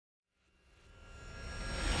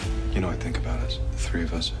I think about us, the three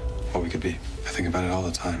of us, what we could be. I think about it all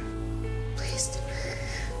the time. Please.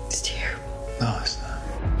 It's terrible. No, it's not.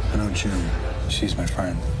 I know June. She's my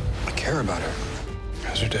friend. I care about her.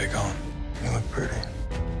 How's your day going? You look pretty.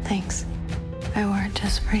 Thanks. I wore it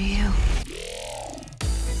just for you.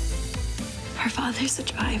 Her father's a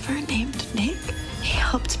driver named Nick. He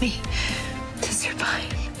helped me to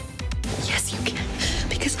survive. Yes, you can,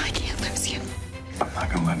 because I can't lose you. I'm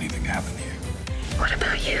not gonna let anything happen to you. What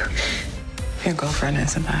about you? Your girlfriend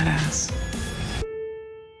is a badass.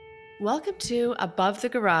 Welcome to Above the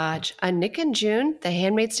Garage, a Nick and June, the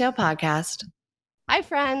Handmaid's Tale podcast. Hi,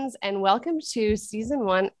 friends, and welcome to Season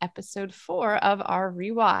 1, Episode 4 of our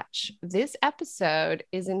rewatch. This episode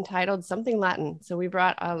is entitled Something Latin. So we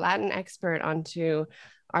brought a Latin expert onto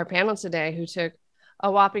our panel today who took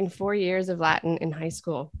a whopping 4 years of Latin in high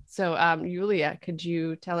school. So, Julia, could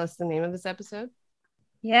you tell us the name of this episode?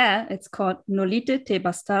 Yeah, it's called Nolite te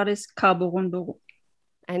bastardes carborundum.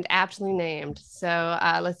 And aptly named. So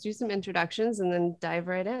let's do some introductions and then dive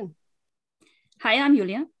right in. Hi, I'm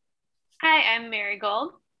Julia. Hi, I'm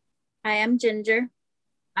Marigold. I am Ginger.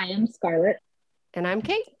 I am Scarlett. And I'm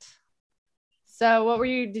Kate. So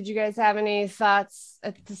did you guys have any thoughts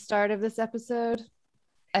at the start of this episode?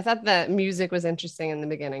 I thought the music was interesting in the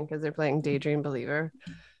beginning because they're playing Daydream Believer.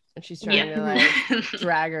 And she's trying to like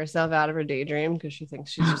drag herself out of her daydream because she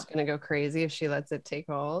thinks she's just going to go crazy if she lets it take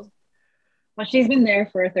hold. Well, she's been there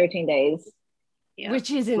for 13 days. Yeah.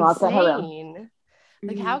 Which is insane.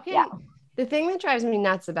 Like how can the thing that drives me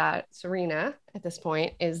nuts about Serena at this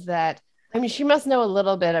point is that, I mean, she must know a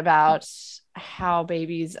little bit about how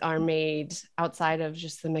babies are made outside of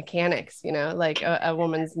just the mechanics, you know, like a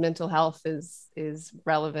woman's mental health is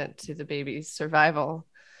relevant to the baby's survival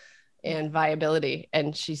and viability.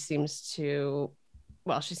 And she seems to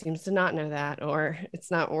not know that, or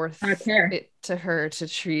it's not worth it to her to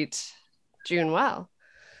treat June well.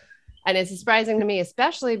 And it's surprising to me,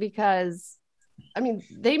 especially because, I mean,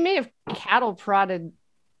 they may have cattle prodded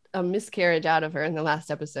a miscarriage out of her in the last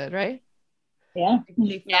episode, right? Yeah.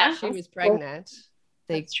 They thought she was pregnant.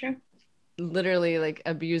 That's true. Literally like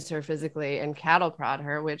abused her physically and cattle prod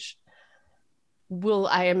her, which will,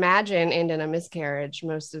 I imagine, end in a miscarriage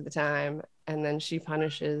most of the time. And then she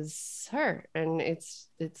punishes her. And it's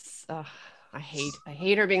I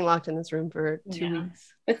hate her being locked in this room for 2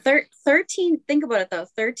 weeks. But 13, think about it though,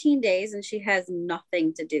 13 days and she has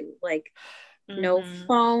nothing to do. Like no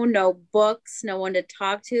phone, no books, no one to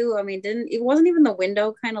talk to. I mean, it wasn't even the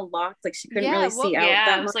window kind of locked. Like she couldn't really see out.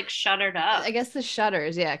 Yeah, it was like shuttered up. I guess the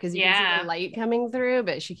shutters, because you can see the light coming through,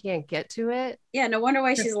 but she can't get to it. Yeah, no wonder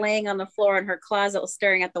why she's laying on the floor in her closet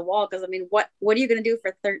staring at the wall. Because I mean, what are you going to do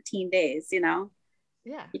for 13 days, you know?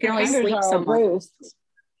 Yeah. You can only sleep so much.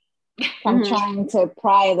 I'm trying to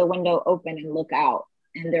pry the window open and look out,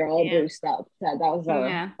 and they're all bruised up. That was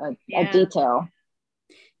a detail.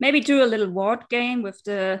 Maybe do a little word game with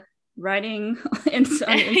the writing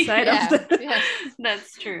inside of the. Yeah,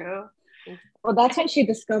 that's true. Well, that's when she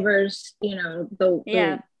discovers, you know,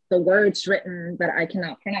 the words written that I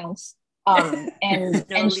cannot pronounce.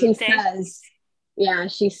 And she says,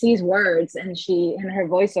 she sees words, and in her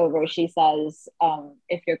voiceover, she says,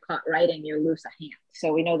 if you're caught writing, you lose a hand.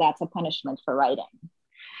 So we know that's a punishment for writing.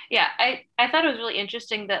 Yeah, I thought it was really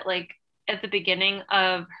interesting that like at the beginning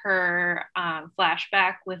of her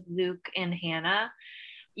flashback with Luke and Hannah,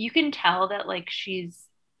 you can tell that like she's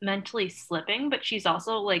mentally slipping, but she's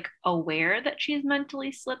also like aware that she's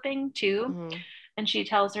mentally slipping too. Mm-hmm. And she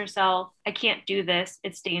tells herself, I can't do this.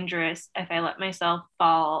 It's dangerous. If I let myself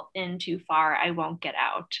fall in too far, I won't get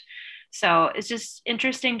out. So it's just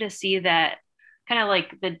interesting to see that kind of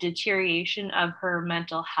like the deterioration of her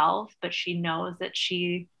mental health, but she knows that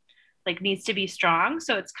she like needs to be strong.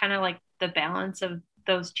 So it's kind of like the balance of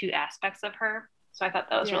those two aspects of her. So I thought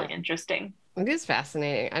that was really interesting. It is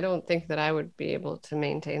fascinating. I don't think that I would be able to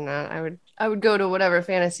maintain that. I would go to whatever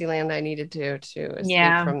fantasy land I needed to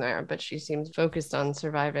escape from there. But she seems focused on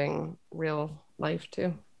surviving real life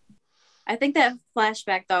too. I think that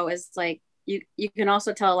flashback though is like you can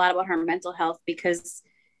also tell a lot about her mental health because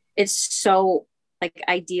it's so like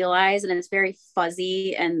idealized and it's very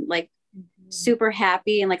fuzzy and like super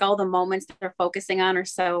happy, and like all the moments that they're focusing on are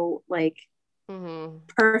so like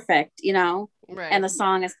perfect, you know. Right. And the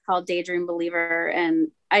song is called Daydream Believer, and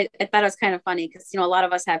I thought it was kind of funny because, you know, a lot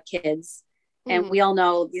of us have kids and we all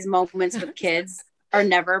know these moments with kids are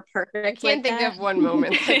never perfect. I can't think of one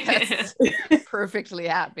moment that's perfectly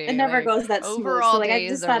happy. It never goes that smooth. Overall, so like I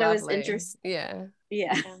just thought it was interesting.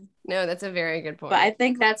 Yeah. No, that's a very good point. But I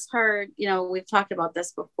think that's her, you know, we've talked about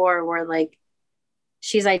this before where like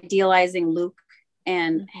she's idealizing Luke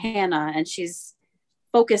and Hannah, and she's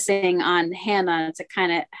focusing on Hannah to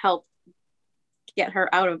kind of help get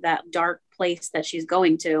her out of that dark place that she's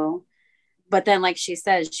going to. But then, like she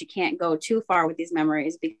says, she can't go too far with these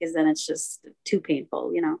memories because then it's just too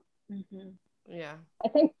painful, you know? Mm-hmm. Yeah. I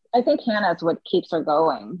think Hannah's what keeps her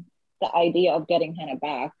going. The idea of getting Hannah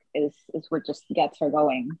back is what just gets her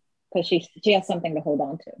going, because she has something to hold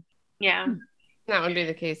on to. Yeah. That would be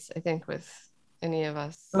the case, I think, with any of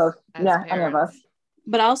us. Any of us.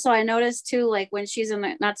 But also I noticed too, like when she's in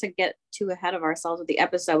the, not to get too ahead of ourselves with the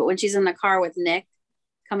episode, but when she's in the car with Nick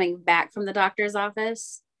coming back from the doctor's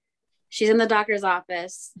office, she's in the doctor's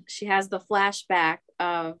office. She has the flashback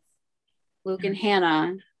of Luke and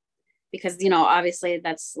Hannah, because, you know, obviously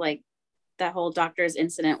that's like that whole doctor's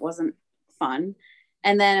incident wasn't fun.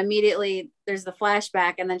 And then immediately there's the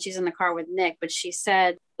flashback, and then she's in the car with Nick, but she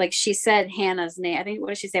said Hannah's name. I think, what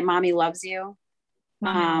did she say? Mommy loves you.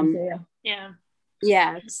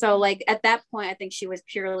 Yeah. So like at that point, I think she was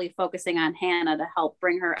purely focusing on Hannah to help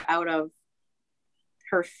bring her out of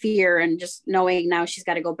her fear, and just knowing now she's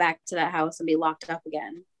got to go back to that house and be locked up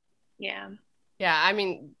again. Yeah. Yeah. I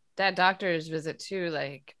mean, that doctor's visit too,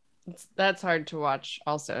 like that's hard to watch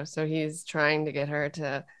also. So he's trying to get her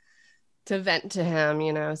to vent to him,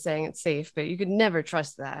 you know, saying it's safe, but you could never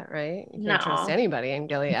trust that, right? You can't trust anybody in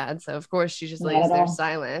Gilead. So of course she just lays there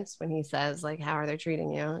silent when he says, like, how are they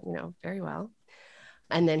treating you? You know, very well.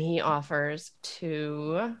 And then he offers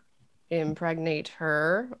to impregnate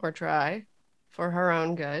her, or try, for her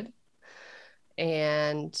own good.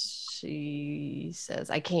 And she says,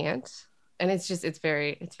 I can't. And it's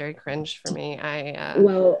very cringe for me.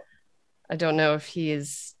 I don't know if he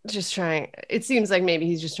is just trying. It seems like maybe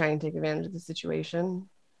he's just trying to take advantage of the situation.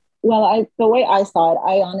 Well, the way I saw it,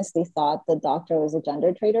 I honestly thought the doctor was a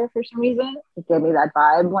gender traitor for some reason. It gave me that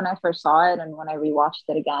vibe when I first saw it and when I rewatched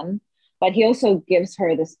it again. But he also gives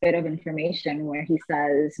her this bit of information where he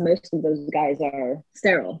says most of those guys are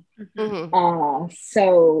sterile. Mm-hmm.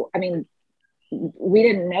 So, I mean, we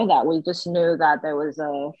didn't know that. We just knew that there was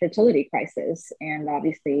a fertility crisis, and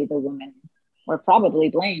obviously the women were probably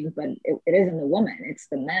blamed, but it isn't the woman, it's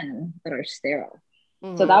the men that are sterile.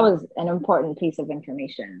 Mm-hmm. So that was an important piece of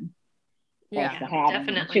information. Yeah,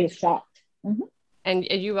 definitely. She was shocked. Mm-hmm. And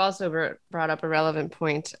you also brought up a relevant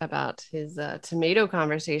point about his tomato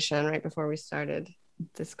conversation right before we started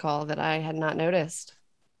this call that I had not noticed.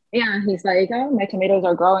 Yeah, he's like, oh, my tomatoes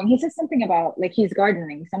are growing. He says something about, like, he's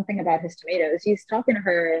gardening, something about his tomatoes. He's talking to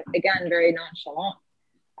her, again, very nonchalant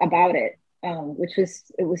about it. Which was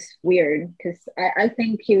weird, because I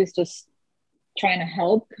think he was just trying to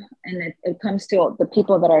help, and it comes to the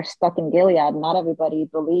people that are stuck in Gilead. Not everybody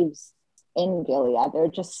believes in Gilead. They're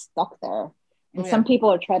just stuck there, and some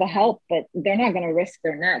people are trying to help, but they're not going to risk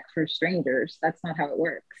their neck for strangers. That's not how it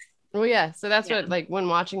works. Well, yeah. So that's what, like, when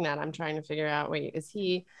watching that, I'm trying to figure out, wait, is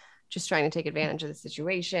he just trying to take advantage of the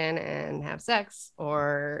situation and have sex,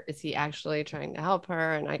 or is he actually trying to help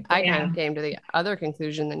her? And I kind of came to the other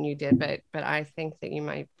conclusion than you did, but I think that you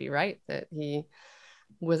might be right, that he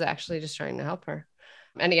was actually just trying to help her.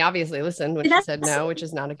 And he obviously listened when she said no, which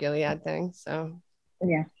is not a Gilead thing. So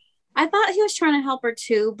yeah, I thought he was trying to help her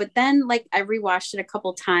too, but then, like, I rewatched it a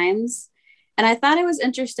couple times, and I thought it was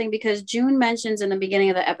interesting because June mentions in the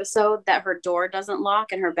beginning of the episode that her door doesn't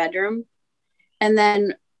lock in her bedroom, and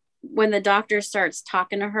then when the doctor starts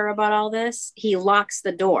talking to her about all this, he locks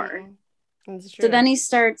the door. So then he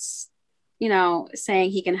starts, you know,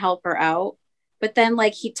 saying he can help her out, but then,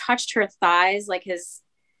 like, he touched her thighs, like his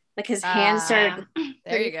hands started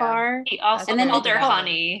pretty far. He also called her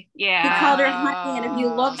honey. Yeah, he called her honey, and if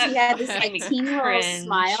you look, she had this like teeny little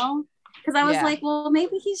smile. Because I was like, well,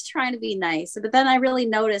 maybe he's trying to be nice. But then I really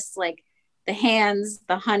noticed, like, the hands,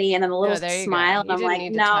 the honey, and then the little smile. And I'm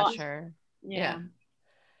like, no.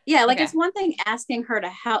 Yeah, like, it's one thing asking her to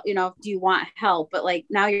help, you know, do you want help? But, like,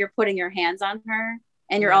 now you're putting your hands on her,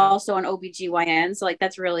 and you're also an OBGYN. So, like,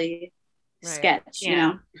 that's really sketch, you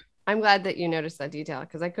know? I'm glad that you noticed that detail,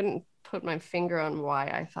 because I couldn't put my finger on why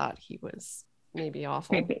I thought he was maybe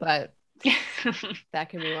awful, but that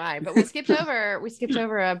could be why. But we skipped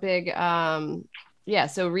over a big,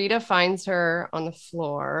 so Rita finds her on the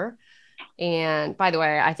floor. And by the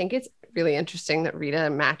way, I think it's really interesting that Rita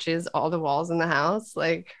matches all the walls in the house,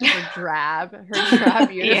 like her drab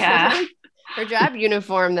uniform. Her drab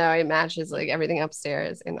uniform, though, it matches like everything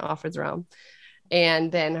upstairs in Offred's realm.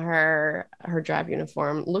 And then her drab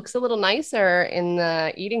uniform looks a little nicer in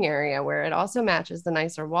the eating area, where it also matches the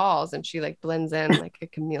nicer walls, and she like blends in like a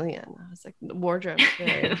chameleon. I was like, the wardrobe is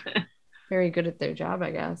very, very good at their job,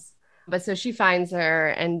 I guess. But so she finds her,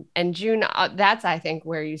 and June, that's, I think,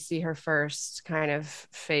 where you see her first kind of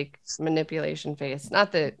fake manipulation face.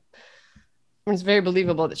 Not that It's very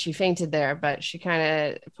believable that she fainted there, but she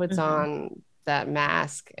kind of puts on that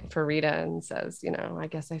mask for Rita and says, you know, I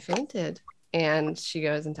guess I fainted. And she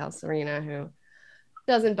goes and tells Serena, who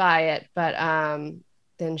doesn't buy it, but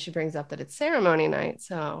then she brings up that it's ceremony night.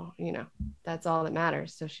 So, you know, that's all that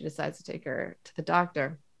matters. So she decides to take her to the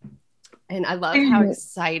doctor. And I love how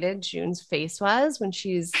excited June's face was when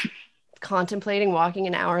she's contemplating walking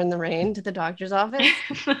an hour in the rain to the doctor's office.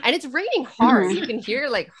 And it's raining hard. You can hear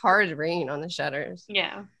like hard rain on the shutters.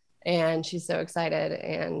 Yeah. And she's so excited,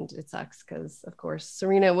 and it sucks because, of course,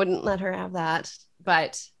 Serena wouldn't let her have that.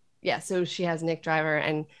 But yeah, so she has Nick Driver,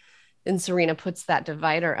 and then Serena puts that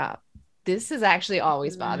divider up. This has actually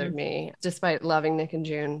always bothered me, despite loving Nick and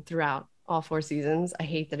June throughout all 4 seasons. I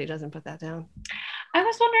hate that he doesn't put that down. I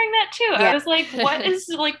was wondering that too. Yeah. I was like, what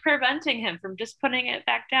is like preventing him from just putting it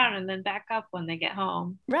back down and then back up when they get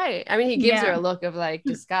home? Right. I mean, he gives her a look of like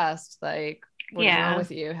disgust, like, what is wrong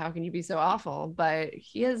with you? How can you be so awful? But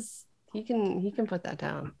he can put that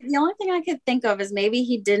down. The only thing I could think of is maybe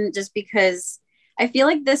he didn't, just because I feel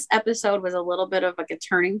like this episode was a little bit of like a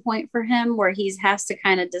turning point for him, where he has to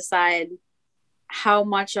kind of decide how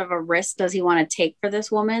much of a risk does he want to take for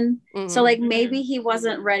this woman. So like maybe he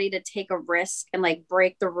wasn't ready to take a risk and like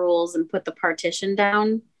break the rules and put the partition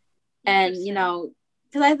down. And, you know,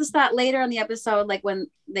 because I just thought later in the episode, like when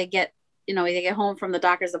they get, you know, they get home from the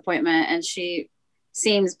doctor's appointment and she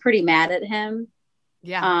seems pretty mad at him.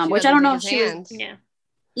 Yeah. Which I don't know if she was. Yeah.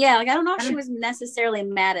 Yeah. Like, I don't know if she was necessarily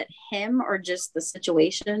mad at him or just the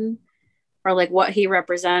situation or like what he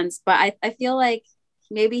represents. But I feel like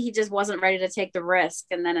maybe he just wasn't ready to take the risk.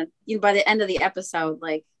 And then you know, by the end of the episode,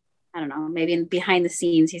 like, I don't know, maybe in behind the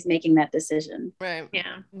scenes, he's making that decision. Right.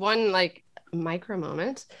 Yeah. One like micro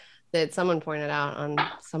moment that someone pointed out on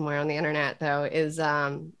somewhere on the internet, though, is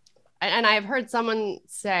and I've heard someone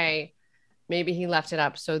say maybe he left it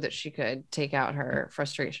up so that she could take out her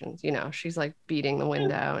frustrations. You know, she's like beating the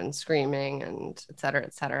window and screaming and et cetera,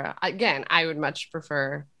 et cetera. Again, I would much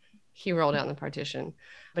prefer he roll down the partition,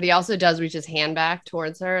 but he also does reach his hand back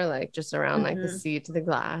towards her, like just around like the seat to the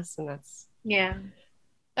glass. And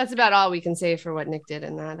that's about all we can say for what Nick did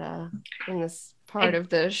in that in this part of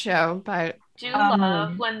the show. But do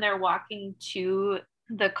love when they're walking to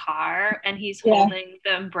the car and he's holding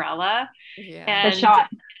the umbrella. Yeah. And the shot.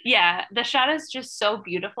 Yeah, the shot is just so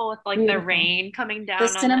beautiful with like the rain coming down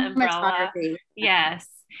on the umbrella. Yes.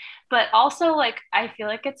 But also like I feel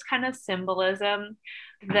like it's kind of symbolism.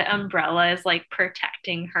 The umbrella is like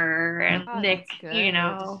protecting her and Nick, you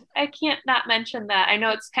know. I can't not mention that. I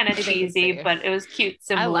know it's kind of cheesy, but it was cute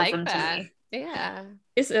symbolism to me. Yeah.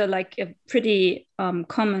 It's like a pretty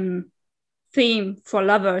common theme for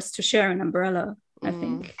lovers to share an umbrella, I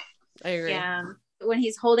think. I agree. Yeah. When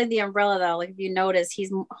he's holding the umbrella, though, like if you notice,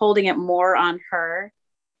 he's holding it more on her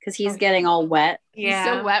because he's getting all wet. Yeah.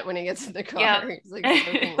 He's so wet when he gets in the car. Yeah. He's like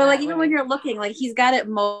but like even when you're looking, like he's got it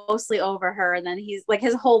mostly over her, and then he's like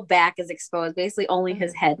his whole back is exposed. Basically, only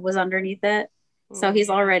his head was underneath it. So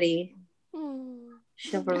he's already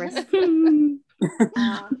chivalrous.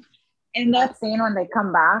 In that scene when they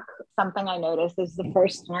come back, something I noticed is the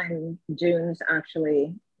first time June's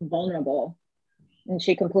actually vulnerable, and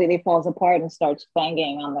she completely falls apart and starts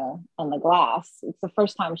banging on the glass. It's the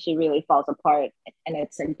first time she really falls apart, and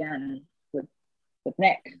it's again with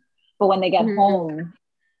Nick. But when they get home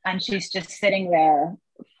and she's just sitting there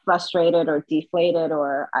frustrated or deflated,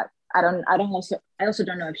 or I also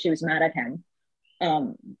don't know if she was mad at him.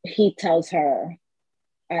 He tells her,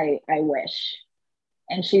 I wish.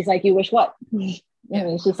 And she's like, you wish what? I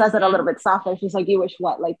mean, she says it a little bit softer. She's like, you wish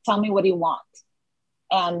what? Like, tell me what you want.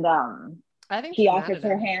 And I think he offers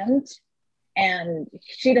her hand and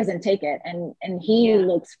she doesn't take it. And he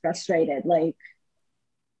looks frustrated, like,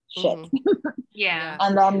 shit. Yeah.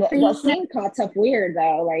 And then the scene cuts up weird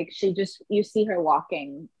though. Like you see her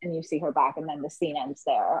walking and you see her back, and then the scene ends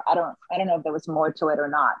there. I don't know if there was more to it or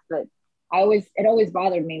not, but it always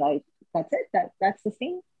bothered me. Like, that's it. That's the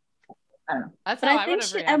scene. I don't know. That's how I would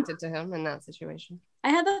have reacted to him in that situation. I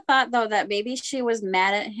had the thought though that maybe she was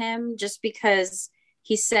mad at him just because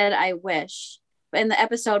he said, I wish. But in the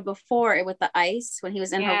episode before it with the ice, when he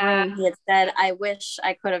was in her room, he had said, I wish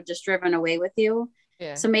I could have just driven away with you.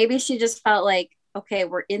 Yeah. So maybe she just felt like, okay,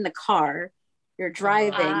 we're in the car, you're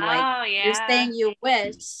driving, you're saying you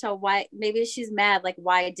wish, so why? Maybe she's mad, like,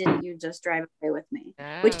 why didn't you just drive away with me?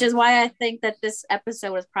 Which is why I think that this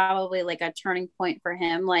episode was probably like a turning point for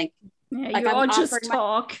him. Like you all just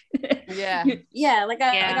talk.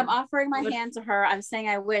 I'm offering my hand to her, I'm saying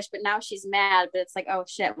I wish, but now she's mad. But it's like, oh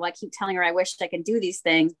shit, well, I keep telling her I wish I could do these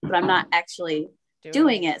things, but I'm not actually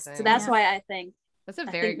doing it. So that's why I think that's a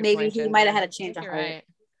very good maybe point, he might have had a change of heart. Right.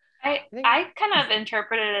 I kind of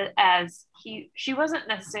interpreted it as she wasn't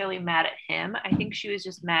necessarily mad at him. I think she was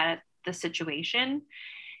just mad at the situation,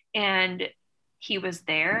 and he was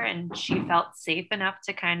there and she felt safe enough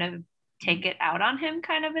to kind of take it out on him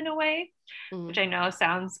kind of in a way, which I know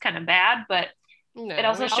sounds kind of bad, but it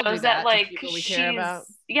also shows that like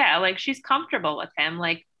she's comfortable with him.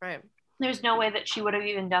 Like there's no way that she would have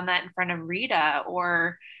even done that in front of Rita,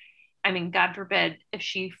 or I mean, God forbid if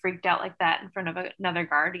she freaked out like that in front of another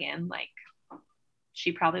guardian, like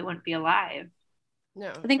she probably wouldn't be alive. No,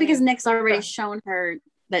 I think because Nick's already shown her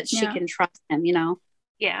that she can trust him, you know?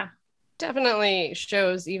 Yeah. Definitely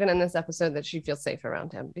shows even in this episode that she feels safe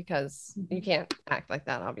around him, because you can't act like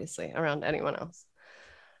that obviously around anyone else.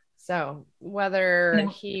 So whether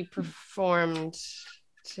he performed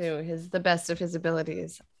to the best of his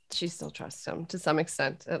abilities, she still trusts him to some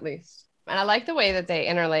extent, at least. And I like the way that they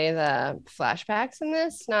interlay the flashbacks in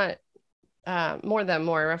this, not more than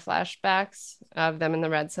Moira flashbacks of them in the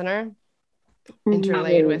Red Center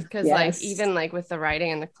interlaid with, because like even like with the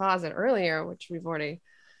writing in the closet earlier, which we've already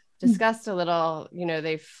discussed a little, you know,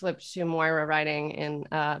 they flipped to Moira writing in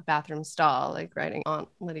a bathroom stall, like writing Aunt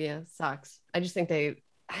Lydia sucks. I just think they're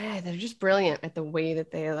just brilliant at the way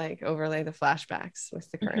that they like overlay the flashbacks with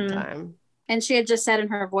the current time. And she had just said in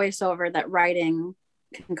her voiceover that writing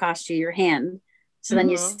can cost you your hand. So then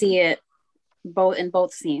you see it in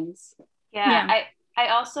both scenes. Yeah. I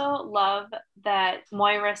also love that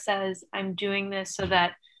Moira says, I'm doing this so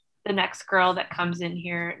that the next girl that comes in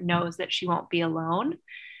here knows that she won't be alone.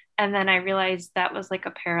 And then I realized that was like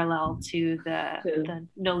a parallel to the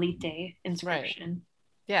Nolite inscription.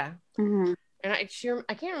 Yeah. And I can't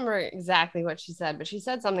remember exactly what she said, but she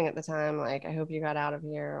said something at the time like, I hope you got out of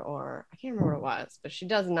here, or I can't remember what it was, but she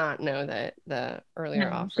does not know that the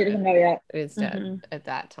earlier offer is dead at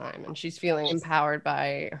that time. And she's feeling empowered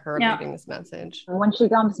by her leaving this message. When she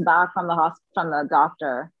comes back from the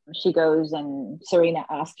doctor, she goes and Serena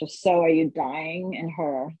asks her, so are you dying, in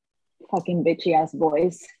her fucking bitchy ass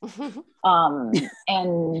voice.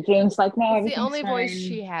 And June's like, no, it's the only voice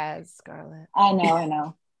she has, Scarlett. I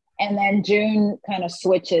know. And then June kind of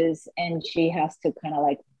switches and she has to kind of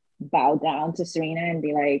like bow down to Serena and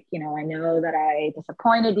be like, you know, I know that I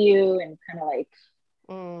disappointed you, and kind of like,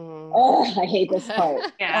 oh, I hate this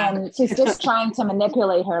part. She's just trying to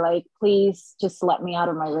manipulate her, like, please just let me out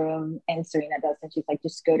of my room. And Serena does, and she's like,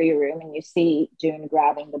 just go to your room. And you see June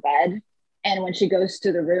grabbing the bed. And when she goes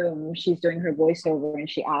to the room, she's doing her voiceover and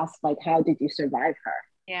she asks, like, how did you survive her?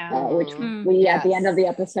 Which we at the end of the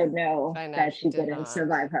episode know that she didn't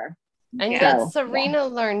survive her. And yet Serena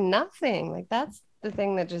learned nothing. Like, that's the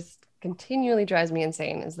thing that just continually drives me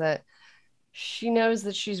insane, is that she knows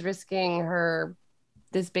that she's risking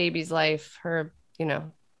this baby's life, her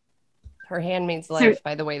handmaid's life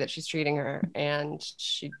by the way that she's treating her, and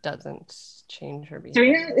she doesn't change her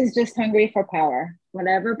behavior. Serena is just hungry for power.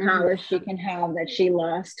 Whatever power she can have that she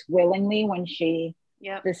lost willingly when she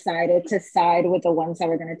decided to side with the ones that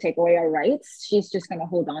were going to take away our rights, she's just going to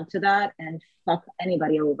hold on to that and fuck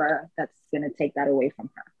anybody over that's going to take that away from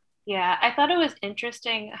her. Yeah, I thought it was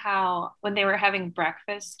interesting how when they were having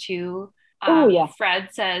breakfast too, Fred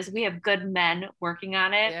says we have good men working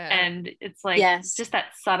on it, and it's like just that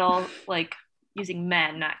subtle, like, using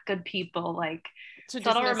men, not good people, like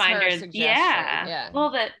subtle reminders.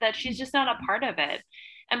 Well, that she's just not a part of it.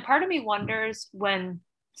 And part of me wonders, when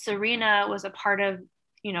Serena was a part of,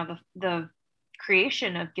 you know, the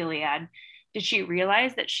creation of Gilead, did she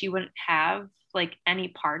realize that she wouldn't have like any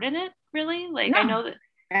part in it, really? Like, I know that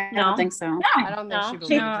I don't think so. No, I don't think she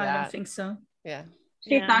believed that. I don't think so. Yeah.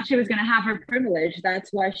 She thought she was going to have her privilege. That's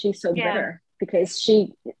why she's so bitter, because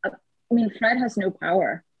Fred has no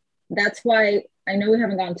power. That's why, I know we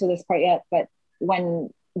haven't gotten to this part yet, but when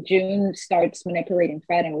June starts manipulating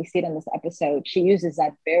Fred, and we see it in this episode, she uses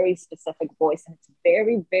that very specific voice, and it's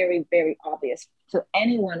very, very, very obvious to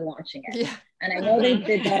anyone watching it. Yeah. And I know they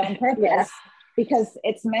did that on purpose because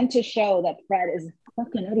it's meant to show that Fred is a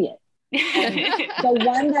fucking idiot. And the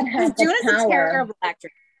one that has the June is a terrible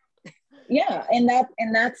actress. Yeah, in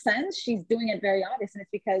that sense, she's doing it very obvious, and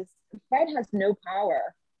it's because Fred has no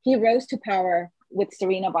power. He rose to power with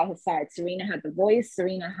Serena by his side. Serena had the voice.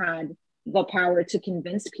 Serena had the power to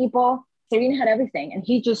convince people. Serena had everything, and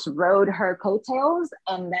he just rode her coattails,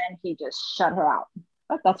 and then he just shut her out.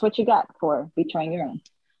 But that's what you got for betraying your own.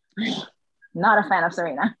 Not a fan of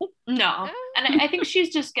Serena. No. And I think she's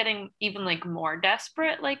just getting even like more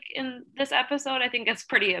desperate, like in this episode. I think it's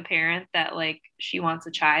pretty apparent that like she wants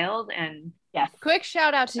a child. And quick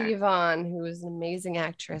shout out to Yvonne, who is an amazing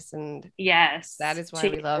actress, and that is why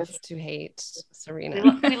we love to hate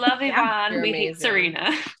Serena. We love Yvonne. We hate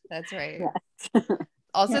Serena. That's right.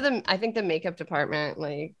 Also, I think the makeup department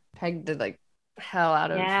like pegged the like hell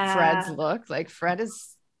out of Fred's look. Like Fred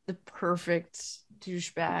is the perfect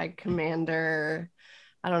douchebag commander.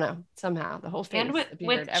 I don't know, somehow the whole face, and with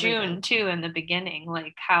everything. June too in the beginning,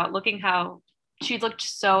 like how she looked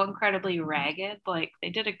so incredibly ragged. Like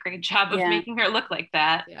they did a great job of making her look like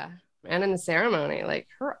that. Yeah, and in the ceremony, like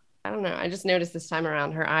her, I don't know. I just noticed this time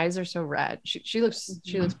around her eyes are so red. She looks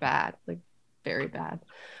bad, like very bad,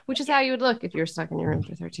 which is how you would look if you were stuck in your room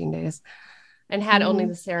for 13 days and had only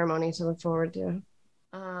the ceremony to look forward to.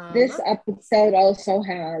 This episode also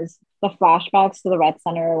has the flashbacks to the Red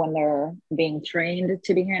Center when they're being trained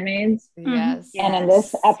to be handmaids. Yes. And in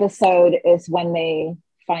this episode is when they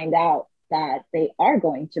find out that they are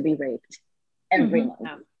going to be raped every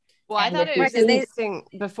month. Well, I thought it was interesting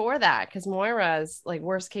before that because Moira's like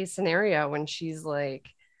worst case scenario when she's like,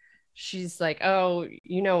 oh,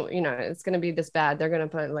 it's going to be this bad. They're going to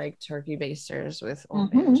put like turkey basters with old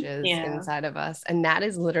benches inside of us. And that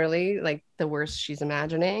is literally like the worst she's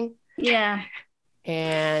imagining. Yeah.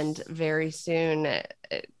 And very soon,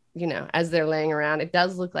 as they're laying around, it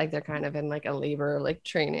does look like they're kind of in like a labor like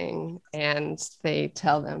training, and they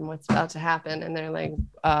tell them what's about to happen. And they're like,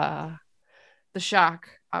 the shock,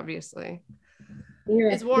 obviously.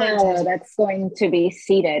 You're a flower that's going to be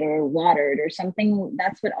seeded or watered or something.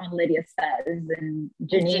 That's what Aunt Lydia says. And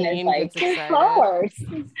Janine is like, you're flowers.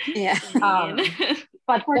 Yeah.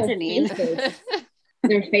 But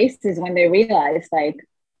their faces when they realize like,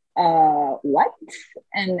 what?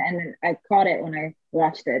 And I caught it when I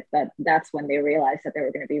watched it, but that's when they realized that they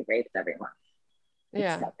were going to be raped every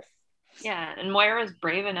month. Yeah, and Moira was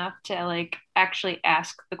brave enough to like actually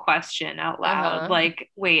ask the question out loud. Like,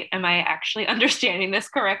 wait, am I actually understanding this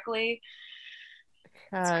correctly?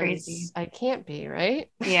 It's crazy. I can't be,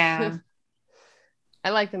 right? Yeah. I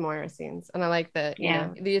like the Moira scenes, and I like the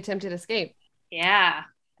the attempted escape. Yeah.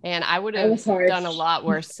 And I would have done a lot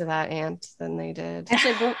worse to that aunt than they did.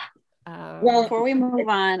 Actually, before we move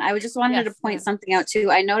on, I just wanted to point something out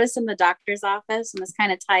too. I noticed in the doctor's office, and this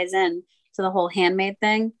kind of ties in to the whole handmaid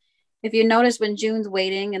thing. If you notice when June's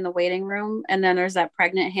waiting in the waiting room, and then there's that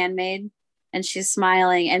pregnant handmaid, and she's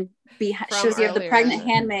smiling, and shows you have the pregnant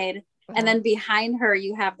handmaid, and then behind her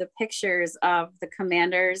you have the pictures of the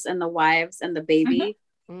commanders and the wives and the baby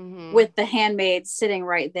with the handmaid sitting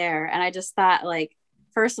right there. And I just thought, like,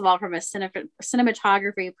 first of all, from a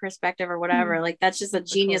cinematography perspective or whatever, like that's just a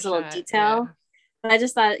genius little detail. But I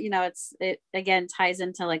just thought, it again ties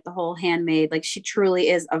into like the whole handmaid. Like she truly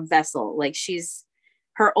is a vessel. Like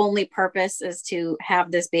her only purpose is to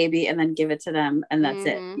have this baby and then give it to them, and that's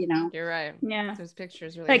it. You're right. Yeah, those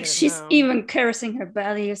pictures really like she's even caressing her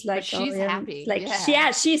belly. Is like she's happy. Like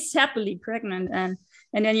she's happily pregnant, and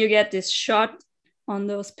then you get this shot on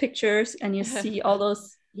those pictures, and you see all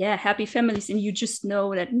those happy families, and you just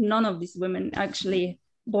know that none of these women actually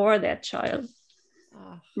bore that child.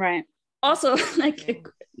 Right. Also, like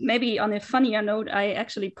maybe on a funnier note, I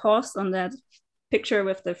actually paused on that picture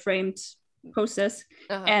with the framed posters,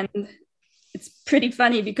 and it's pretty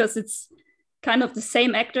funny because it's kind of the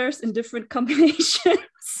same actors in different combinations.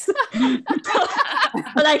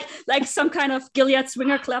 like some kind of Gilead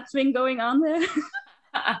Swinger Club thing going on there.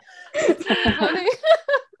 Funny.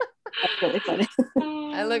 That's really funny.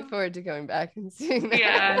 I look forward to going back and seeing that.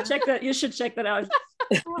 Yeah, check that. You should check that out.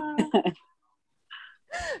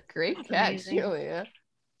 Great catch, Julia.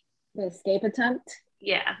 The escape attempt.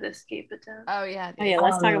 Yeah, the escape attempt. Oh yeah.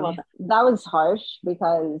 Let's talk about that. That was harsh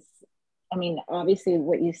because, I mean, obviously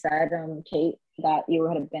what you said, Kate, that you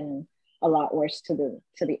would have been a lot worse to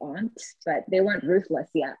the aunt, but they weren't ruthless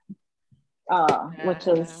yet, which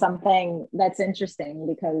is something that's interesting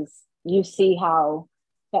because you see how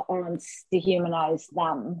the aunts dehumanize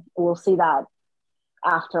them. We'll see that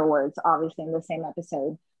afterwards, obviously in the same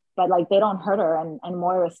episode. But like they don't hurt her, and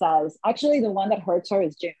Moira says, actually the one that hurts her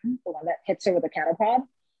is June, the one that hits her with a cattle prod.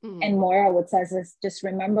 And Moira would says this, just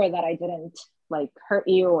remember that I didn't like hurt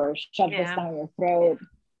you or shove this down your throat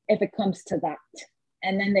if it comes to that.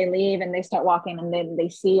 And then they leave and they start walking, and then they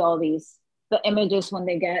see all the images when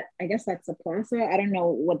they get, I guess that's the plaza. I don't know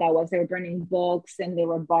what that was. They were burning books and there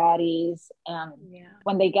were bodies. And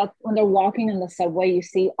when they're walking in the subway, you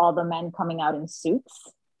see all the men coming out in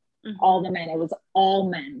suits. All the men, it was all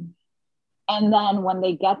men. And then when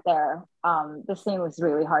they get there, the scene was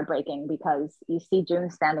really heartbreaking because you see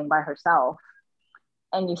June standing by herself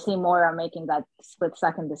and you see Moira making that split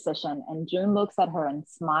second decision, and June looks at her and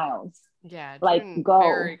smiles. Yeah, like June go,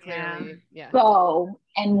 very clearly, go.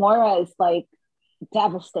 And Moira is like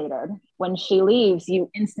devastated. When she leaves,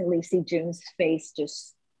 you instantly see June's face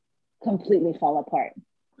just completely fall apart.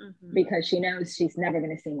 because she knows she's never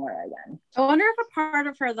going to see Moira again. I wonder if a part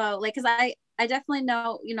of her though, like, because I definitely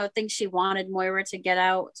know, think she wanted Moira to get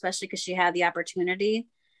out, especially because she had the opportunity.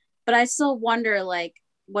 But I still wonder, like,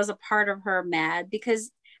 was a part of her mad?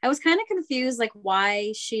 Because I was kind of confused, like,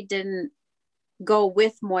 why she didn't go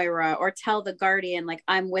with Moira or tell the Guardian, like,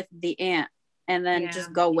 I'm with the aunt, and then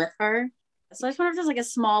just go with her. So I just wonder if there's like a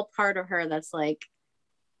small part of her that's like,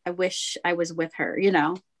 I wish I was with her,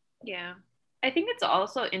 Yeah. I think it's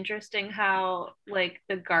also interesting how, like,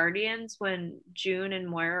 the Guardians, when June and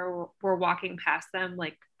Moira were walking past them,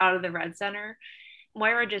 like, out of the Red Center,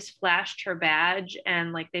 Moira just flashed her badge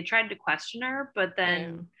and, like, they tried to question her, but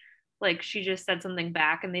then, like, she just said something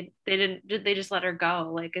back and they just let her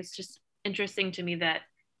go. Like, it's just interesting to me that,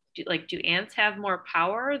 do ants have more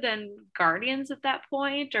power than Guardians at that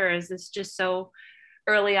point? Or is this just so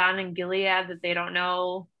early on in Gilead that they don't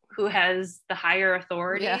know who has the higher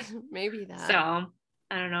authority? Yeah, maybe that. So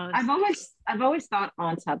I don't know. I've always thought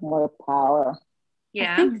ants have more power.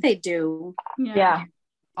 Yeah, I think they do. Yeah.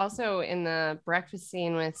 Also, in the breakfast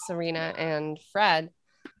scene with Serena and Fred,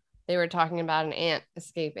 they were talking about an ant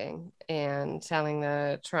escaping and telling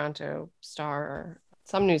the Toronto Star or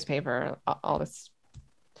some newspaper all this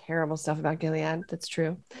terrible stuff about Gilead. That's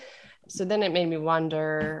true. So then it made me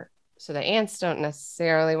wonder, so the ants don't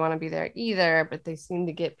necessarily want to be there either, but they seem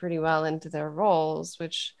to get pretty well into their roles,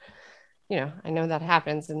 which, I know that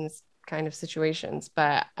happens in this kind of situations,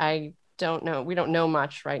 but I don't know. We don't know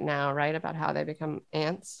much right now, right, about how they become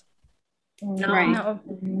ants. No.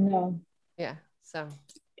 Yeah. So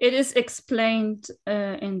it is explained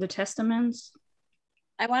in the testaments.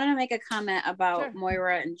 I wanted to make a comment about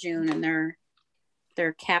Moira and June and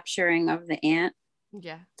their capturing of the ant.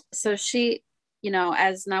 Yeah. So she,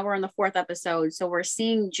 as now we're in the 4th episode, so we're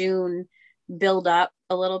seeing June build up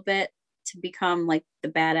a little bit to become like the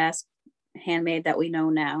badass handmaid that we know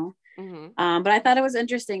now. But I thought it was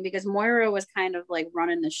interesting because Moira was kind of like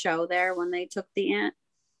running the show there when they took the ant.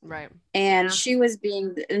 Right. And June was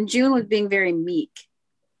being very meek.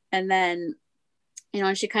 And then,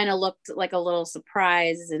 and she kind of looked like a little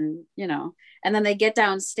surprised and, and then they get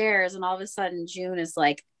downstairs and all of a sudden June is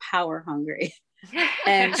like power hungry.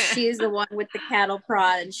 And she's the one with the cattle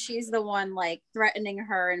prod and she's the one like threatening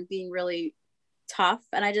her and being really tough.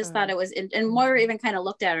 And I just thought it was, and Moira even kind of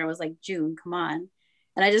looked at her and was like, June, come on.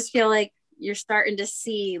 And I just feel like you're starting to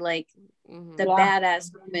see like the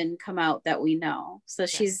badass woman come out that we know. So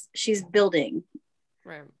she's building.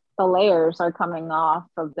 Right. The layers are coming off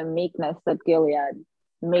of the meekness that Gilead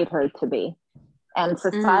made her to be, and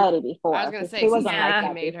society before. I was going to say, she wasn't like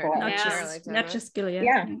that made before. her Not just Gilead.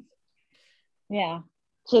 Yeah.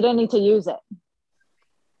 She didn't need to use it.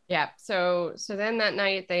 Yeah. So then that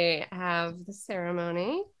night they have the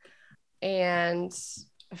ceremony, and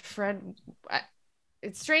Fred.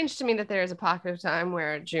 It's strange to me that there's a pocket of time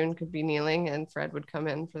where June could be kneeling and Fred would come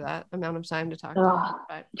in for that amount of time to talk to her.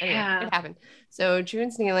 But anyway, it happened. So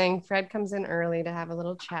June's kneeling. Fred comes in early to have a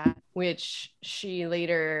little chat, which she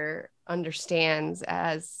later understands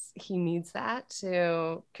as he needs that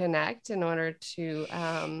to connect in order to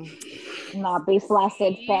not be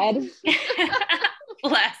flaccid Fred.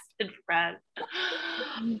 Flaccid Fred.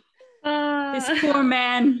 This poor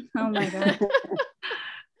man. Oh my God.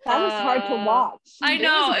 That was hard to watch. I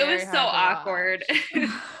know, it was so awkward.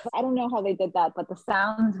 I don't know how they did that, but the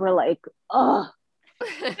sounds were like, ugh.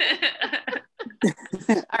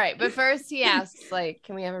 All right, but first he asks, like,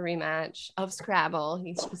 can we have a rematch of Scrabble?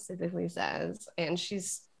 He specifically says, and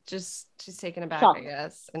she's taken aback, I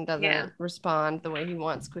guess, and doesn't respond the way he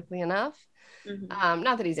wants quickly enough.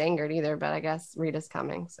 Not that he's angered either, but I guess Rita's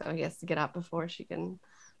coming, so he has to get up before she can.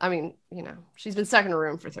 I mean, she's been stuck in a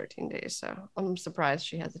room for 13 days, so I'm surprised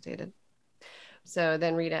she hesitated. So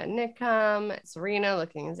then Rita and Nick come, Serena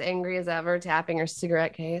looking as angry as ever, tapping her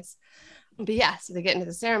cigarette case. But yeah, so they get into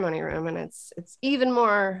the ceremony room and it's even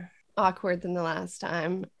more awkward than the last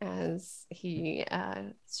time as he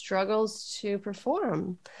struggles to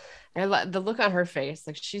perform. And the look on her face,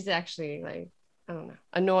 like she's actually like, I don't know,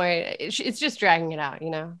 annoyed. It's just dragging it out,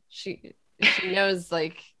 She knows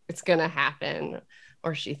like it's going to happen.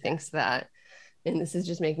 Or she thinks that, and this is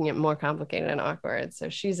just making it more complicated and awkward. So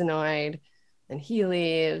she's annoyed, and he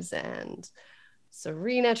leaves, and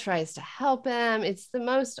Serena tries to help him. It's the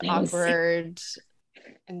most awkward.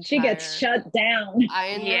 She gets shut down.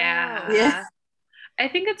 I know. Yeah. I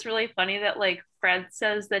think it's really funny that like Fred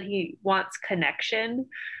says that he wants connection,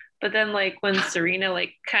 but then like when Serena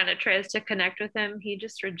like kind of tries to connect with him, he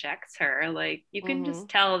just rejects her. Like you can just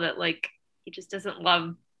tell that like he just doesn't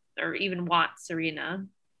love or even want Serena.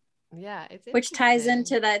 Yeah, it's which ties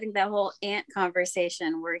into that. I think that whole aunt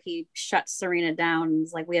conversation where he shuts Serena down and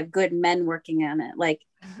is like, we have good men working on it. Like,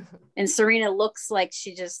 and Serena looks like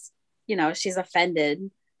she just, you know, she's offended.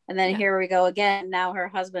 And then here we go again. Now her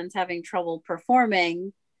husband's having trouble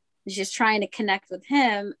performing. She's trying to connect with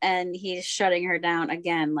him and he's shutting her down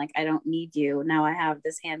again. Like, I don't need you. Now I have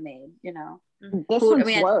this handmaid, you know. This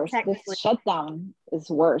one's worse. This shutdown is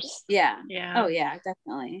worse. Yeah. Yeah. Oh yeah,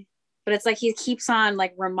 definitely. But it's like he keeps on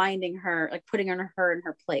like reminding her, like putting her in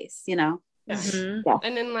her place, you know. Mm-hmm. Yeah.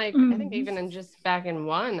 And then like I think even in just back in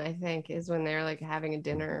one, I think is when they're like having a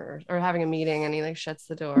dinner or having a meeting, and he like shuts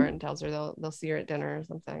the door and tells her they'll see her at dinner or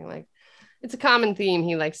something. Like it's a common theme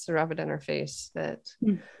he likes to rub it in her face that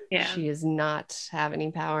she is not have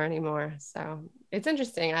any power anymore. So it's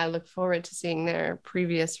interesting. I look forward to seeing their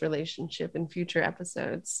previous relationship in future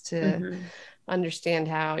episodes to understand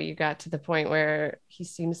how you got to the point where he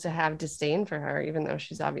seems to have disdain for her, even though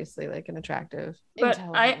she's obviously like an attractive,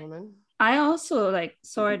 intelligent woman. I also like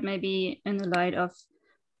saw it maybe in the light of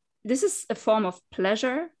this is a form of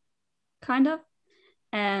pleasure, kind of.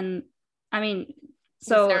 And I mean,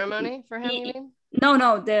 so the ceremony for him, you mean?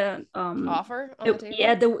 No, the offer on the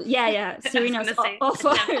table. Serena's offer,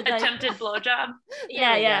 attempted blowjob.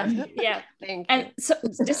 Yeah. Thank and you. So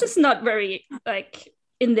this is not very like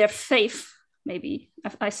in their faith. Maybe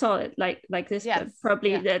I saw it like this. Yes. But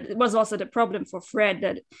probably that was also the problem for Fred,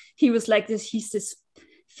 that he was like this. He's this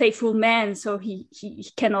faithful man, so he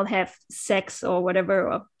cannot have sex or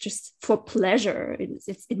whatever, or just for pleasure.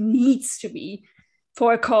 It needs to be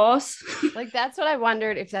for a cause. Like that's what I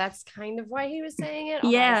wondered, if that's kind of why he was saying it.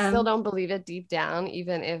 I still don't believe it deep down,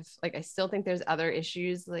 even if like I still think there's other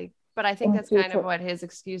issues, like, but I think that's kind of what his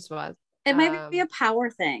excuse was. It might be a power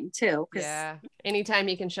thing too, yeah, anytime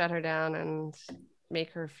he can shut her down and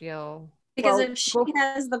make her feel, because if she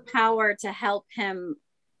has the power to help him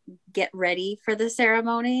get ready for the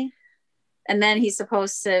ceremony, and then he's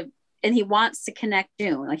supposed to, and he wants to connect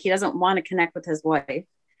soon, like he doesn't want to connect with his wife.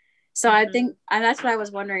 So I think, and that's what I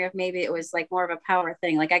was wondering, if maybe it was like more of a power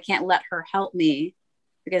thing. Like I can't let her help me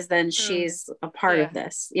because then she's a part of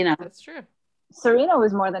this, you know. That's true. Serena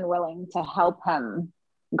was more than willing to help him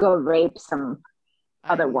go rape some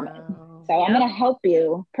other woman. So I'm going to help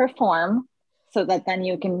you perform so that then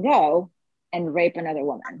you can go and rape another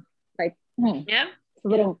woman. Like, a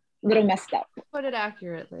little messed up. Put it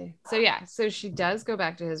accurately. So she does go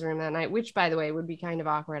back to his room that night, which by the way would be kind of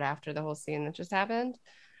awkward after the whole scene that just happened.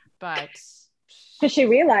 But because she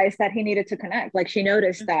realized that he needed to connect, like she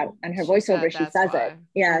noticed that in her voiceover, she says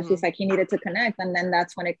it. She's like, he needed to connect, and then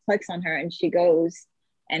that's when it clicks on her and she goes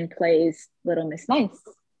and plays Little Miss Nice.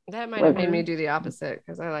 That might have made me do the opposite,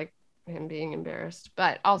 because I like him being embarrassed,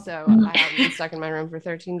 but also I haven't been stuck in my room for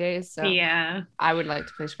 13 days, so I would like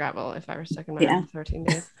to play Scrabble if I were stuck in my room for 13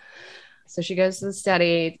 days. So she goes to the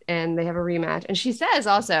study and they have a rematch, and she says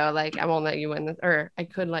also like, I won't let you win this, or I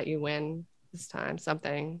could let you win this time,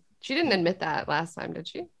 something. She didn't admit that last time, did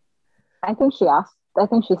she? I think she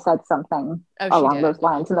said something along those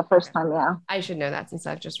lines in the first time. I should know that since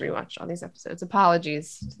I've just rewatched all these episodes.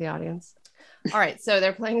 Apologies to the audience. All right, so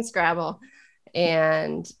they're playing Scrabble,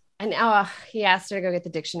 and now he asked her to go get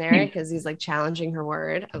the dictionary because he's like challenging her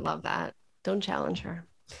word. I love that. Don't challenge her,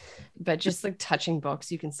 but just like touching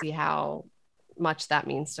books, you can see how much that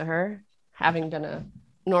means to her, having been a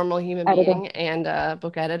normal human being and a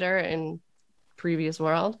book editor in previous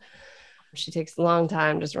world. She takes a long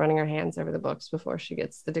time just running her hands over the books before she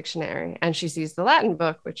gets the dictionary, and she sees the Latin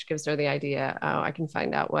book, which gives her the idea, I can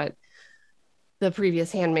find out what the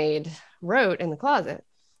previous handmaid wrote in the closet.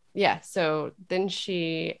 So then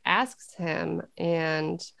she asks him,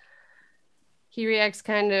 and he reacts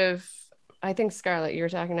kind of, I think Scarlett, you were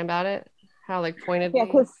talking about it, how like pointedly.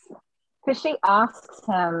 Because she asks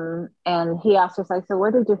him, and he asks her, like, so where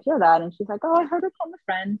did you hear that? And she's like, I heard it from a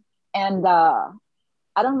friend. And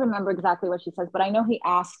I don't remember exactly what she says, but I know he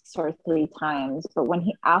asks her 3 times. But when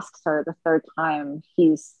he asks her the 3rd time,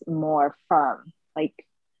 he's more firm, like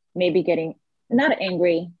maybe getting not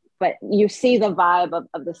angry, but you see the vibe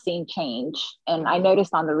of the scene change. And I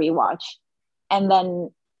noticed on the rewatch. And then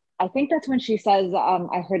I think that's when she says,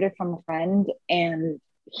 I heard it from a friend. And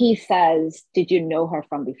he says, did you know her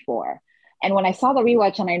from before? And when I saw the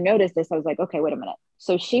rewatch and I noticed this, I was like, okay, wait a minute.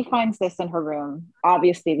 So she finds this in her room.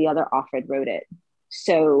 Obviously, the other Offred wrote it.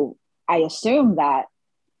 So I assume that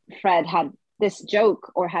Fred had this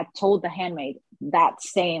joke or had told the handmaid that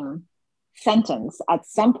same sentence at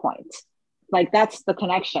some point. Like, that's the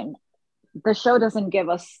connection. The show doesn't give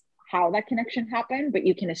us how that connection happened, but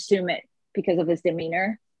you can assume it because of his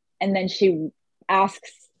demeanor. And then she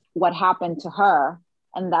asks what happened to her.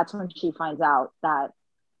 And that's when she finds out that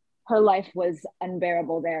her life was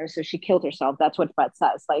unbearable there, so she killed herself. That's what Fred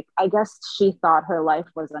says. Like, I guess she thought her life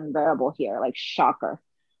was unbearable here. Like, shocker.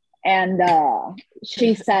 And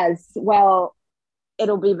she says, well,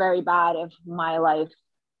 it'll be very bad if my life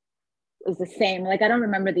is the same. Like, I don't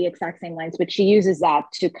remember the exact same lines, but she uses that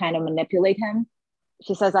to kind of manipulate him.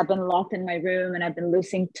 She says, I've been locked in my room and I've been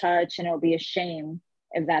losing touch, and it'll be a shame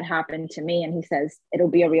if that happened to me. And he says, it'll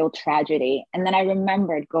be a real tragedy. And then I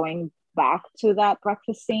remembered going back to that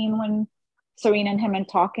breakfast scene when Serena and him are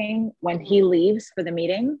talking, when he leaves for the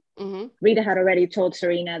meeting. Rita had already told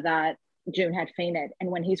Serena that June had fainted.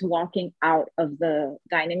 And when he's walking out of the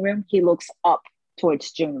dining room, he looks up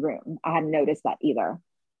towards June's room. I hadn't noticed that either.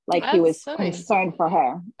 Like, he was concerned for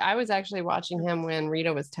her. I was actually watching him when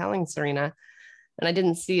Rita was telling Serena, and I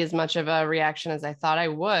didn't see as much of a reaction as I thought I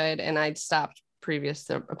would. And I stopped previous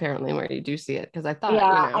to apparently where you do see it, because I thought,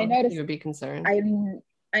 I noticed you would be concerned.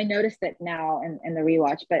 I noticed it now in the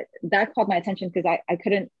rewatch, but that caught my attention because I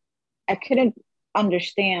couldn't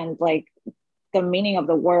understand like the meaning of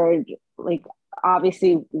the word. Like,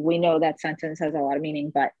 obviously we know that sentence has a lot of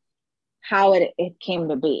meaning, but how it came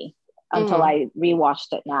to be until I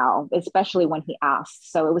rewatched it now, especially when he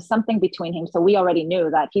asked. So it was something between him. So we already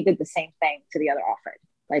knew that he did the same thing to the other Offred.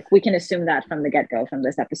 Like, we can assume that from the get-go from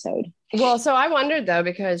this episode. Well, so I wondered though,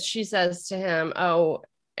 because she says to him, oh,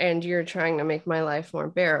 and you're trying to make my life more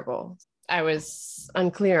bearable. I was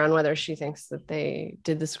unclear on whether she thinks that they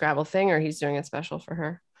did the Scrabble thing or he's doing it special for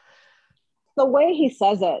her. The way he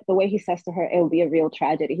says it, the way he says to her, it will be a real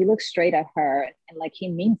tragedy. He looks straight at her and like he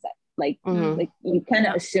means it. Like, like you kind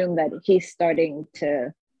of assume that he's starting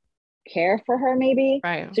to care for her, maybe.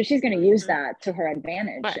 Right. So she's going to use that to her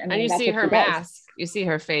advantage. Right. I mean, and you see her mask, you see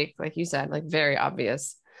her fake, like you said, like very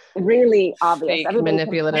obvious. Really obvious. Fake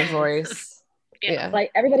manipulative voice. Yeah. Like,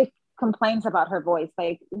 everybody complains about her voice.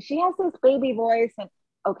 Like, she has this baby voice, and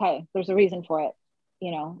okay, there's a reason for it.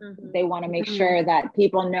 You know, they want to make sure that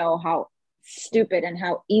people know how stupid and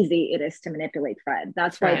how easy it is to manipulate Fred.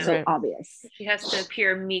 That's why it's so obvious. She has to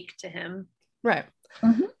appear meek to him. Right.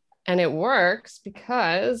 And it works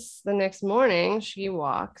because the next morning she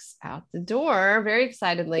walks out the door very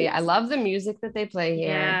excitedly. I love the music that they play here.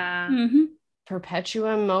 Yeah.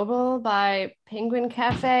 Perpetua Mobile by Penguin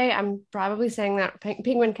Cafe. I'm probably saying that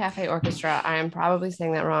Penguin Cafe Orchestra. I am probably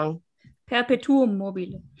saying that wrong. Perpetuum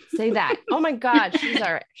mobile. Say that. Oh my God,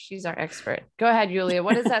 she's our expert. Go ahead, Julia.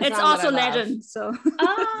 What is that song? It's also legend. So.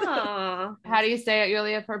 Oh. How do you say it,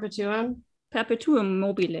 Julia? Perpetuum. Perpetuum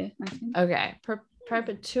mobile. I think. Okay.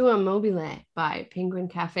 Perpetua Mobile by Penguin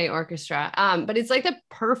Cafe Orchestra. But it's like the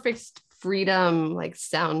perfect freedom, like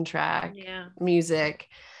soundtrack music.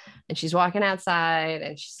 And she's walking outside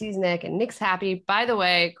and she sees Nick, and Nick's happy. By the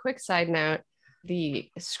way, quick side note, the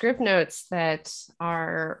script notes that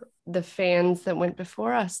are the fans that went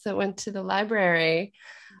before us, that went to the library,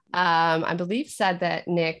 I believe said that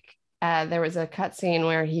Nick, there was a cut scene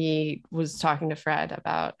where he was talking to Fred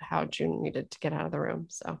about how June needed to get out of the room.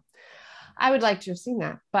 So I would like to have seen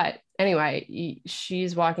that. But anyway,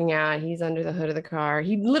 she's walking out. He's under the hood of the car.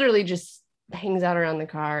 He literally just hangs out around the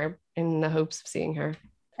car in the hopes of seeing her.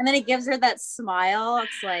 And then he gives her that smile.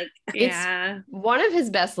 It's like, it's one of his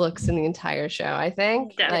best looks in the entire show, I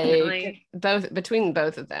think. Definitely. Like, between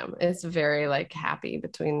both of them, it's very like happy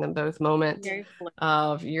between them both moment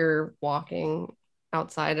of you're walking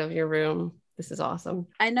outside of your room. This is awesome.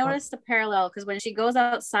 I noticed a parallel because when she goes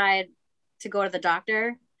outside to go to the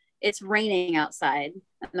doctor, it's raining outside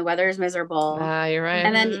and the weather is miserable. You're right.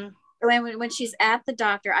 And then when she's at the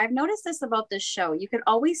doctor, I've noticed this about this show. You could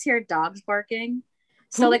always hear dogs barking.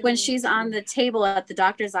 So like when she's on the table at the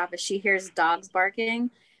doctor's office, she hears dogs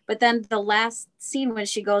barking. But then the last scene when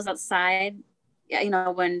she goes outside, you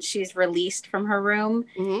know, when she's released from her room,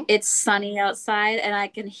 it's sunny outside and I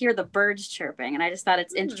can hear the birds chirping. And I just thought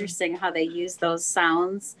it's interesting how they use those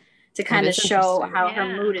sounds to kind of show how her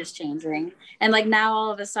mood is changing. And like now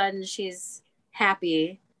all of a sudden she's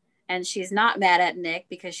happy and she's not mad at Nick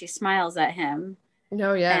because she smiles at him.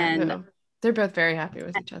 No, no. They're both very happy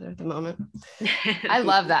with each other at the moment. I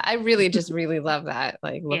love that. I really love that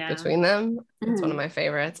like look between them. It's one of my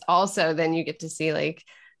favorites. Also, then you get to see like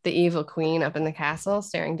the evil queen up in the castle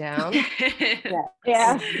staring down.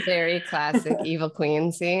 Very classic evil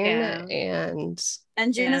queen scene. And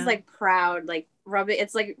June is like proud, like rubbing.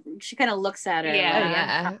 It's like she kind of looks at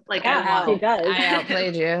her. Like she does. I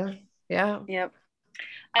outplayed you. Yeah. Yep.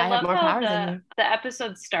 I love how the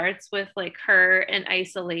episode starts with like her in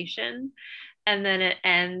isolation, and then it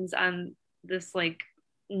ends on this like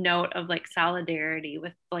note of like solidarity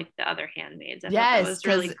with like the other handmaids. I thought Yes, that was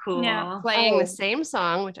really cool. Yeah. Playing the same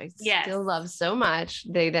song, which I still love so much.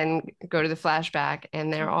 They then go to the flashback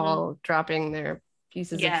and they're all dropping their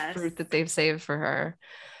pieces of fruit that they've saved for her.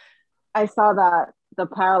 I saw that the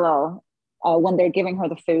parallel when they're giving her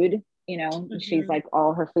the food, you know, she's like,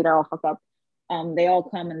 all her feet are all fucked up. They all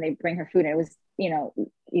come and they bring her food. And it was, you know,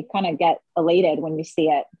 you kind of get elated when you see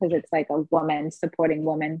it because it's like a woman supporting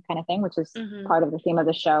woman kind of thing, which is part of the theme of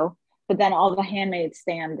the show. But then all the handmaids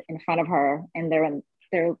stand in front of her and they're in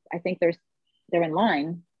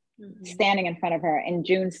line standing in front of her, and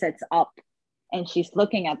June sits up and she's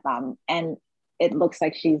looking at them, and it looks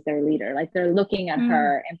like she's their leader. Like they're looking at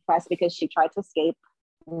her impressed because she tried to escape,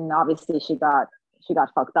 and obviously she got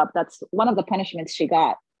fucked up. That's one of the punishments she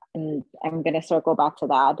got. And I'm going to circle back to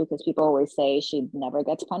that because people always say she never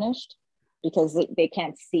gets punished because they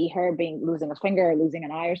can't see her losing a finger or losing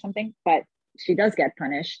an eye or something, but she does get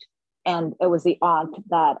punished. And it was the aunt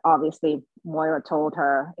that obviously Moira told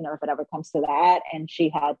her, you know, if it ever comes to that, and she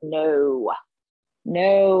had no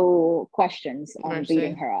questions on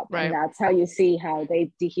beating her up. Right. And that's how you see how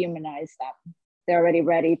they dehumanize them. They're already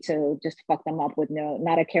ready to just fuck them up with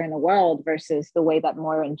not a care in the world, versus the way that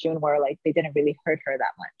Moira and June were, like they didn't really hurt her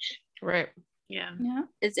that much. Right. Yeah.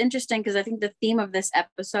 It's interesting because I think the theme of this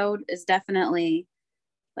episode is definitely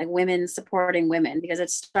like women supporting women, because it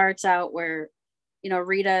starts out where, you know,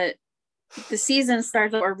 the season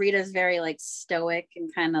starts out where Rita's very like stoic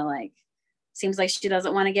and kind of like seems like she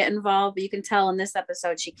doesn't want to get involved, but you can tell in this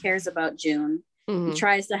episode she cares about June. He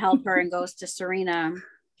tries to help her and goes to Serena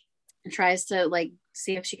and tries to like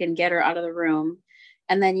see if she can get her out of the room.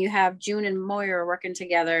 And then you have June and Moira working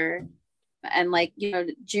together, and like, you know,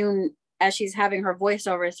 June, as she's having her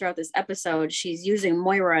voiceovers throughout this episode, she's using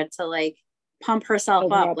Moira to like pump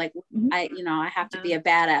herself up, like I have to be a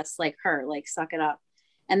badass like her, like suck it up.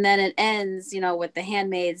 And then it ends, you know, with the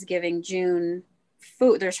handmaids giving June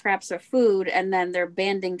food, their scraps of food, and then they're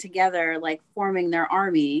banding together, like forming their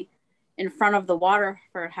army in front of the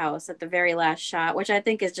Waterford house at the very last shot, which I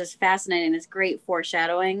think is just fascinating. It's great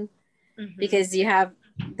foreshadowing because you have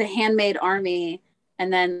the handmaid army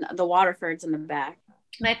and then the Waterfords in the back.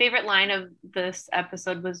 My favorite line of this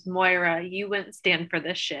episode was, Moira, you wouldn't stand for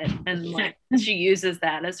this shit. And like she uses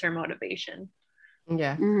that as her motivation.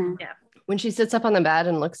 Yeah. Yeah. When she sits up on the bed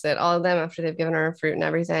and looks at all of them after they've given her fruit and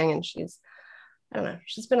everything, and I don't know,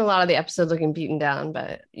 she's been a lot of the episode looking beaten down,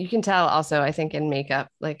 but you can tell also, I think, in makeup,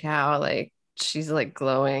 like how like she's like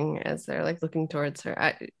glowing as they're like looking towards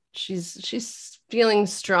her. She's feeling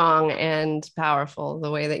strong and powerful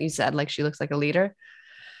the way that you said, like she looks like a leader.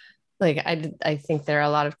 Like I think there are a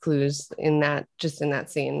lot of clues in that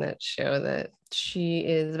scene that show that she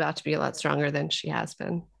is about to be a lot stronger than she has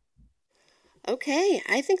been. Okay,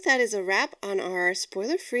 I think that is a wrap on our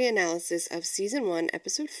spoiler-free analysis of Season 1,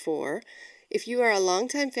 Episode 4. If you are a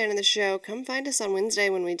longtime fan of the show, come find us on Wednesday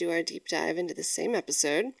when we do our deep dive into the same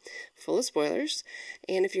episode, full of spoilers.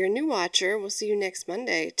 And if you're a new watcher, we'll see you next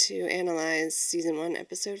Monday to analyze Season 1,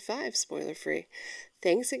 Episode 5, spoiler-free.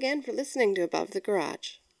 Thanks again for listening to Above the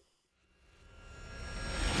Garage.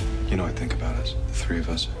 You know, I think about us, the three of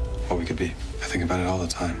us, what we could be. I think about it all the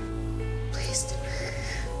time. Please,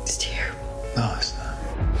 it's terrible. No, it's not.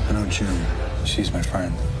 I know June. She's my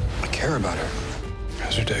friend. I care about her.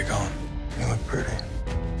 How's her day going? You look pretty.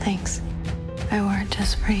 Thanks. I wore it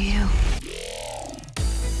just for you.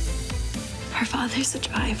 Her father's a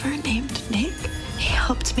driver named Nick. He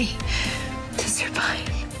helped me to survive.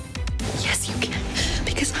 Yes, you can,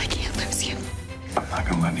 because I can't lose you. I'm not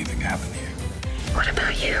gonna let anything happen to you. What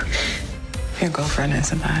about you? Your girlfriend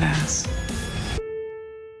is a badass.